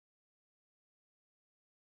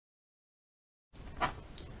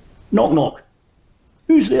Knock knock.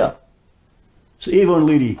 Who's there? It's the Avon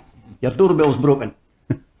lady. Your doorbell's broken.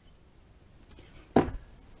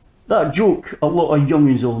 That joke, a lot of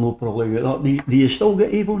youngins will know probably about that. Do you still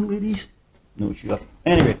get Avon ladies? No sure.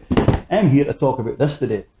 Anyway, I'm here to talk about this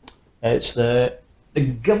today. It's the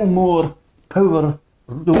Ginour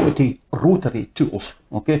Rotary tools,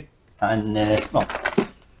 okay? And, well,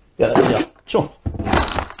 yeah, that's there. So,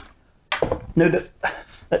 now,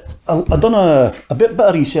 I've done a bit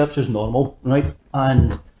of research as normal, right?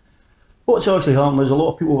 And what's actually happened was a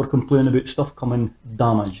lot of people were complaining about stuff coming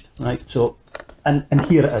damaged, right? So, and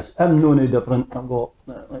here it is. I'm no different. I've got,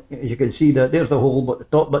 as you can see, there's the hole, but the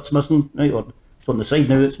top bit's missing, right? Or it's on the side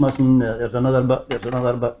now, it's missing. There's another bit, there's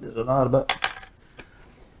another bit, there's another bit.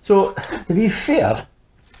 So, to be fair,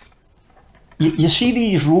 you see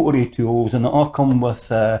these rotary tools and they all come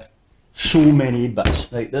with so many bits,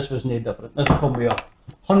 right? This was no different. This come with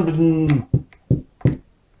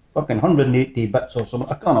 180 bits or something.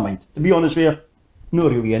 I can't mind. To be honest with you, not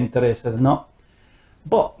really interested in that.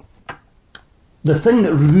 But the thing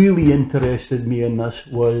that really interested me in this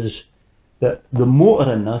was that the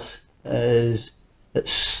motor in this is, it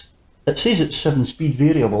says it's 7-speed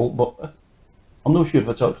variable, but I'm not sure if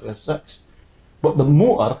it's actually a 6. But the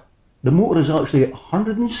motor is actually at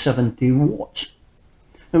 170 watts.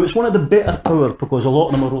 Now it's one of the better power because a lot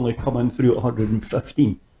of them are only coming through at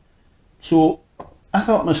 115. So I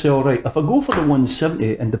thought to myself, right, if I go for the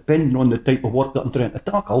 170, and depending on the type of work that I'm trying to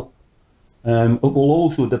tackle, it will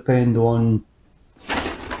also depend on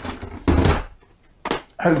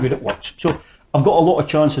how good it works. So I've got a lot of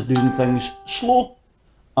chance of doing things slow,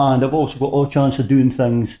 and I've also got a chance of doing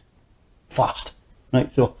things fast, right?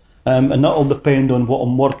 So and that'll depend on what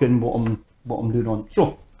I'm working, what I'm doing on.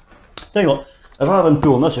 So tell you what, rather than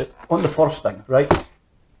pulling this out, on the first thing, right?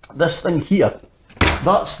 This thing here,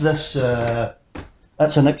 that's this.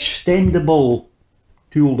 It's an extendable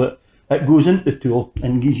tool that it goes into the tool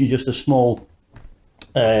and gives you just a small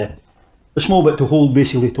bit to hold,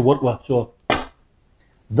 basically, to work with. So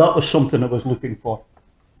that was something I was looking for.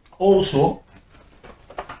 Also,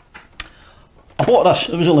 I bought this.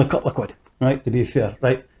 It was only a couple of quid, right? To be fair,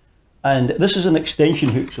 right? And this is an extension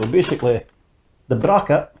hook. So basically, the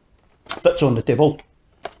bracket fits on the table,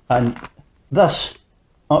 and this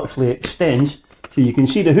actually extends, so you can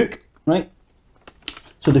see the hook, right?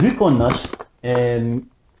 So the hook on this,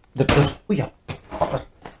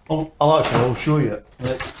 I'll show you it.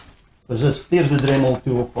 Right? There's the Dremel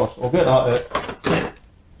tool first. I'll get that out.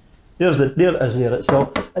 There it is there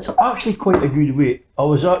itself. It's actually quite a good weight. I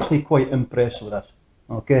was actually quite impressed with this.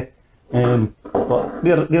 Okay, but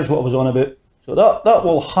there's what I was on about. So that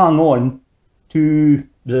will hang on to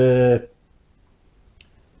the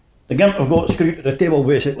gimp I've got screwed to the table,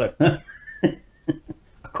 basically. I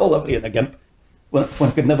call everything a gimp when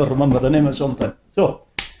I could never remember the name of something. So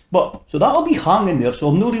that'll be hanging there. So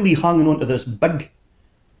I'm not really hanging on to this big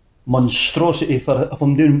monstrosity for if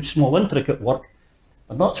I'm doing small intricate work.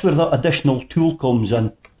 And that's where that additional tool comes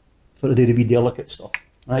in for the wee delicate stuff.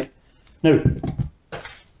 Right now,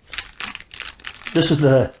 this is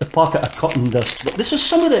the packet of cutting discs. But this is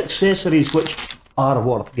some of the accessories which are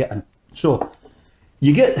worth getting. So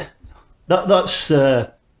you get that's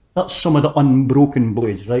some of the unbroken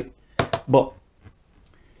blades, right? But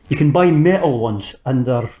you can buy metal ones, and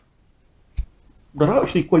they're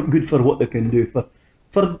actually quite good for what they can do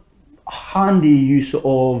for handy use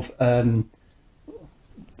of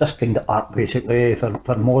this kind of art, basically,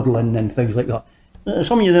 for modelling and things like that.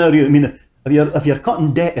 Some of you know, I mean, if you're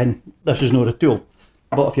cutting decking, this is not a tool.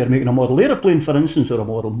 But if you're making a model aeroplane, for instance, or a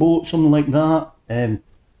model boat, something like that,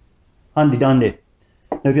 handy dandy.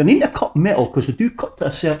 Now if you're needing to cut metal, because they do cut to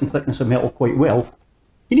a certain thickness of metal quite well,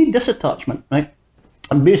 you need this attachment, right?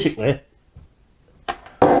 And basically,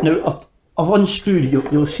 now I've unscrewed,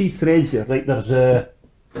 you'll see threads there, right? There's a,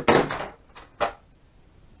 I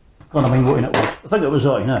can't remember what it was. I think it was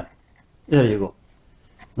that, now. There you go.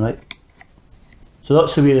 Right. So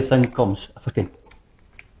that's the way the thing comes. If I can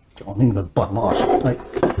get on in the bud marks, right.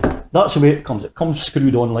 That's the way it comes. It comes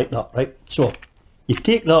screwed on like that, right? So you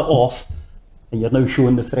take that off, and you're now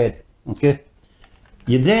showing the thread. Okay.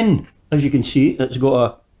 You then, as you can see, it's got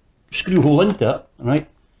a screw hole into it, right?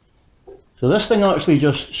 So this thing actually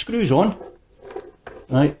just screws on,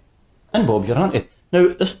 right? And bobs your handy.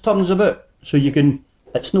 Now this turns about, so you can.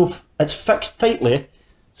 It's fixed tightly,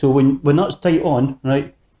 so when that's tight on,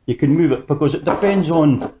 right, you can move it, because it depends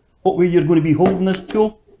on what way you're going to be holding this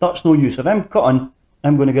tool. That's no use. If I'm cutting,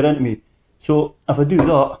 I'm going to get into me. So if I do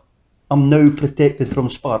that, I'm now protected from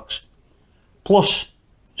sparks. Plus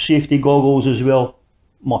safety goggles as well,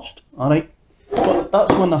 must. Alright? But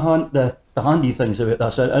that's when the the handy things about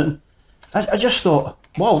this, and I just thought,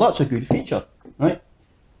 wow, that's a good feature, right?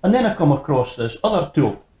 And then I come across this other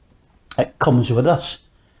tool. It comes with this.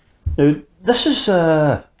 Now, this is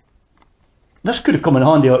this could have come in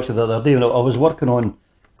handy actually the other day when I was working on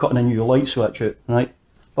cutting a new light switch out, right?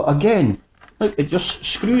 But again, look, it just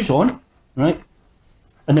screws on, right?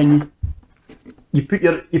 And then you put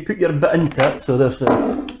your bit into it. So there's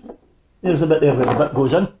the bit there where the bit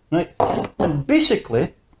goes in, right? And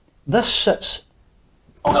basically, this sits.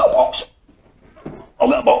 I'll get a box. I'll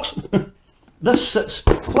get a box. This sits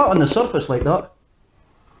flat on the surface like that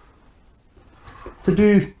to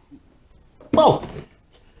do, well,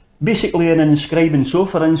 basically an inscribing. So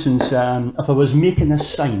for instance, if I was making a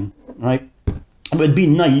sign, right, it would be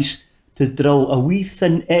nice to drill a wee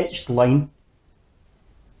thin etched line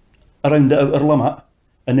around the outer limit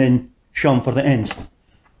and then chamfer the ends.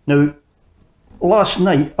 Now, last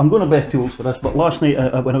night, I'm going to buy tools for this, but last night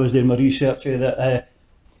when I was doing my research, that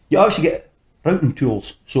you actually get routing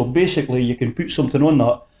tools. So basically you can put something on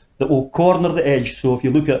that will corner the edge. So if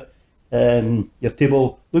you look at your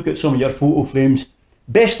table, look at some of your photo frames.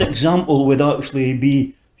 Best example would actually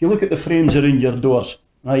be, if you look at the frames around your doors,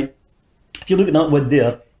 right? If you look at that wood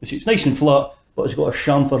there, you see it's nice and flat, but it's got a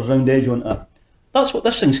chamfer round edge on it. That's what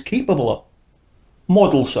this thing's capable of.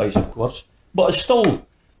 Model size, of course, but it's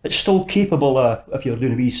still capable of, if you're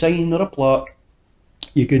doing a wee sign or a plaque,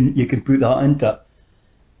 you can put that into it.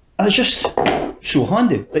 And it's just so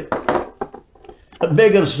handy. It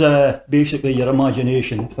beggars basically your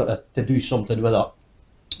imagination to do something with that.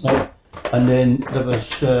 Right? And then there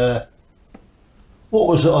was, what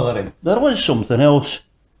was the other end? There was something else,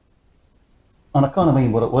 and I can't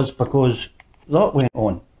remember what it was because that went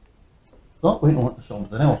on. That went on to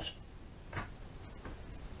something else.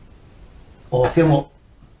 Oh, came up.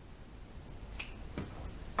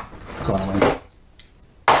 Can't remember.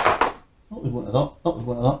 That was one of that. That was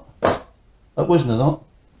one of that. That wasn't that.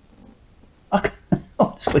 I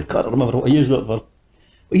honestly can't remember what I used that for.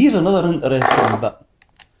 But here's another interesting bit.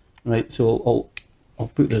 Right, so I'll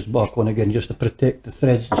put this back on again just to protect the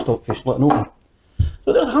threads and stop from splitting open.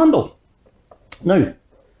 So there's a handle. Now,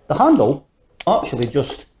 the handle actually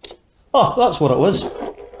just, that's what it was.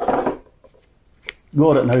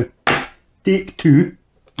 Got it now. Take two,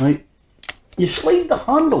 right? You slide the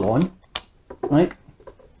handle on, right?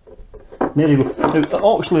 There you go.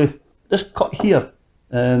 Now, actually, this cut here,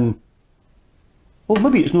 well,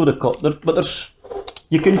 maybe it's not a cut, but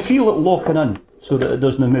you can feel it locking in so that it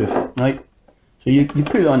doesn't move, right? So you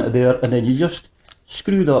put it onto there and then you just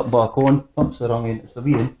screw that back on. That's the wrong end, it's the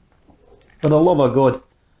wee end. For the love of God.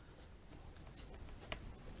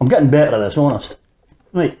 I'm getting better at this, honest.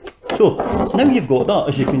 Right, so now you've got that,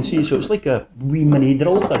 as you can see, so it's like a wee mini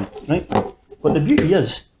drill thing, right? But the beauty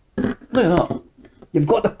is, look at that, you've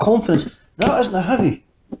got the confidence. That isn't heavy,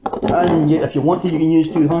 and if you want to you can use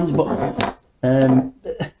two hands, but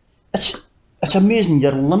it's amazing,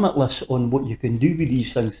 you're limitless on what you can do with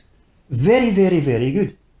these things. Very, very, very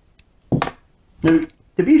good. Now,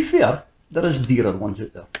 to be fair, there is dearer ones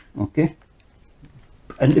out there, okay?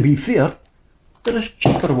 And to be fair, there is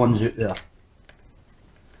cheaper ones out there.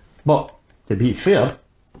 But, to be fair,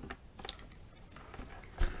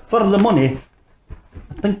 for the money,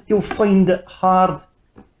 I think you'll find it hard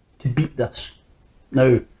to beat this.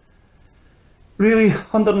 Now, really,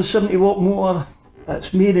 170 watt motor,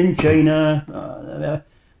 it's made in China.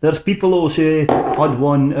 There's people who say, had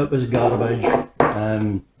one, it was garbage.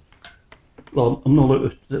 Well, I'm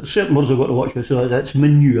not, certain words I've got to watch with, so it's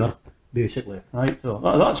manure, basically, right? So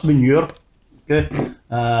that's manure, okay?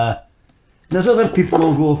 There's other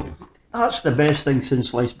people who go, that's the best thing since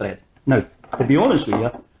sliced bread. Now, to be honest with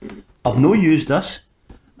you, I've not used this.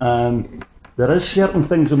 There is certain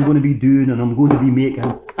things I'm going to be doing and I'm going to be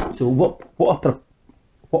making. So what I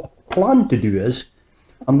plan to do is,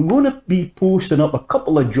 I'm going to be posting up a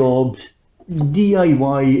couple of jobs,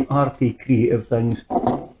 DIY, arty, creative things,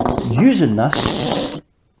 using this.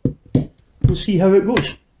 We'll see how it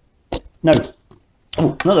goes. Now,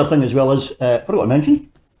 another thing as well is, forgot to mention,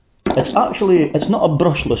 it's not a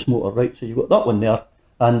brushless motor, right? So you've got that one there,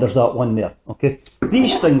 and there's that one there, okay?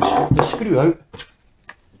 These things, they screw out,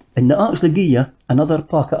 and they actually give you another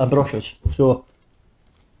packet of brushes. So,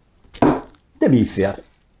 to be fair,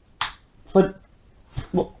 for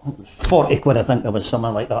 40 quid I think there was,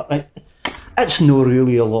 something like that, right? It's not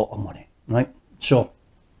really a lot of money, right? So,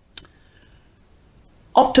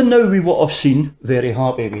 up to now with what I've seen, very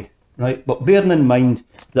happy with, right? But bearing in mind,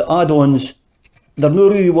 the add-ons, they're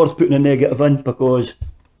not really worth putting a negative in because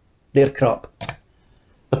they're crap.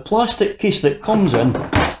 The plastic case that comes in,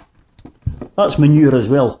 that's manure as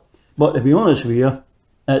well. But to be honest with you,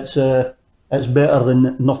 it's it's better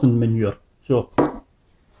than nothing manure. So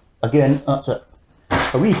again, that's it.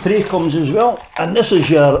 A wee tray comes as well, and this is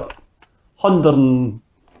your 100 and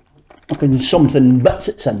fucking something bits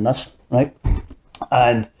that's in this, right?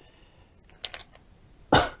 And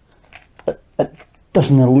it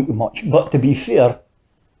doesn't look much, but to be fair,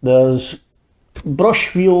 there's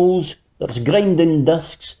brush wheels, there's grinding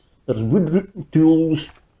discs, there's wood root tools,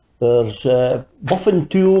 there's buffing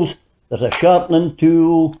tools, there's a sharpening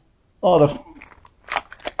tool, oh, there's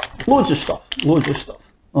loads of stuff,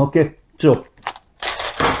 okay? So,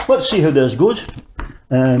 let's see how this goes.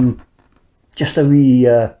 Just a wee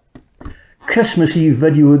Christmas Eve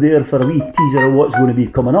video there for a wee teaser of what's going to be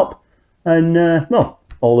coming up. And, well,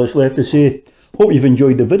 all that's left to say, hope you've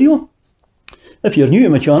enjoyed the video. If you're new to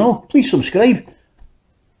my channel, please subscribe.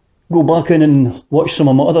 Go back in and watch some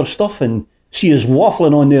of my other stuff and see us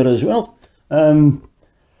waffling on there as well. And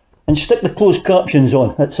stick the closed captions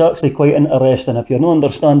on. It's actually quite interesting if you're not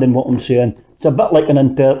understanding what I'm saying. It's a bit like an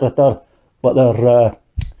interpreter, but they're,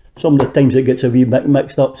 some of the times it gets a wee bit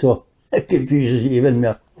mixed up, so it confuses you even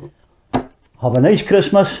more. Have a nice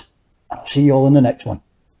Christmas, and I'll see you all in the next one.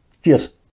 Cheers.